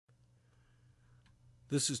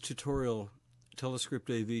This is TeleScript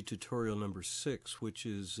AV tutorial number 6, which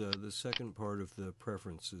is the second part of the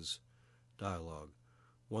preferences dialog.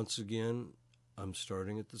 Once again, I'm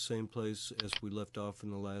starting at the same place as we left off in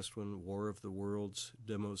the last one, War of the Worlds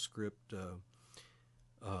demo script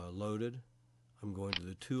loaded. I'm going to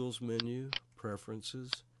the Tools menu,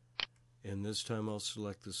 Preferences, and this time I'll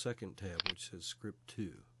select the second tab, which says Script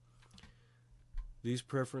 2. These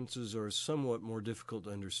preferences are somewhat more difficult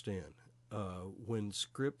to understand. When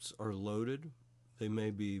scripts are loaded, they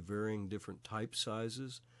may be varying different type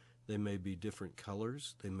sizes, they may be different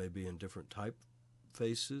colors, they may be in different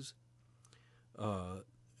typefaces,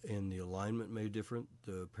 and the alignment may be different,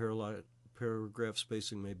 the paragraph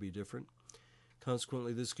spacing may be different.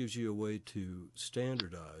 Consequently, this gives you a way to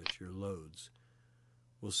standardize your loads.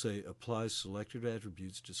 We'll say apply selected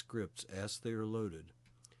attributes to scripts as they are loaded.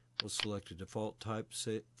 We'll select a default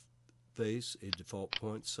typeface, a default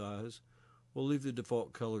point size. We'll leave the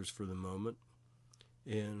default colors for the moment,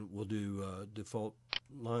 and we'll do default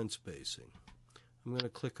line spacing. I'm going to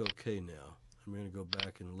click OK now. I'm going to go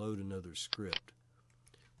back and load another script.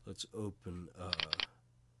 Let's open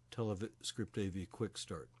TeleScript AV Quick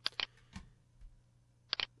Start.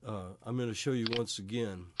 I'm going to show you once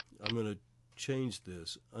again. I'm going to change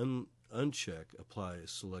this, uncheck apply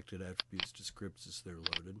selected attributes to scripts as they're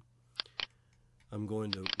loaded. I'm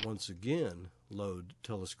going to once again load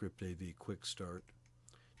TeleScript AV Quick Start.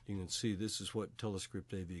 You can see this is what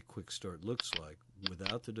TeleScript AV Quick Start looks like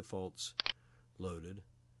without the defaults loaded.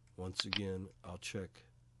 Once again, I'll check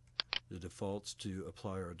the defaults to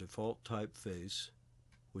apply our default typeface,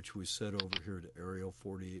 which we set over here to Arial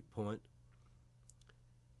 48 point.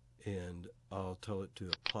 And I'll tell it to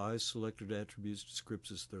apply selected attributes to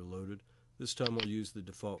scripts as they're loaded. This time I'll use the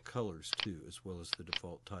default colors too, as well as the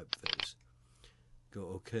default typeface. Go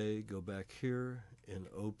OK, go back here and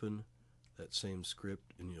open that same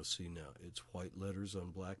script, and you'll see now it's white letters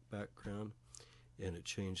on black background, and it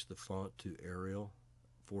changed the font to Arial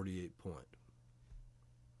 48 point.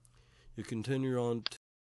 You continue on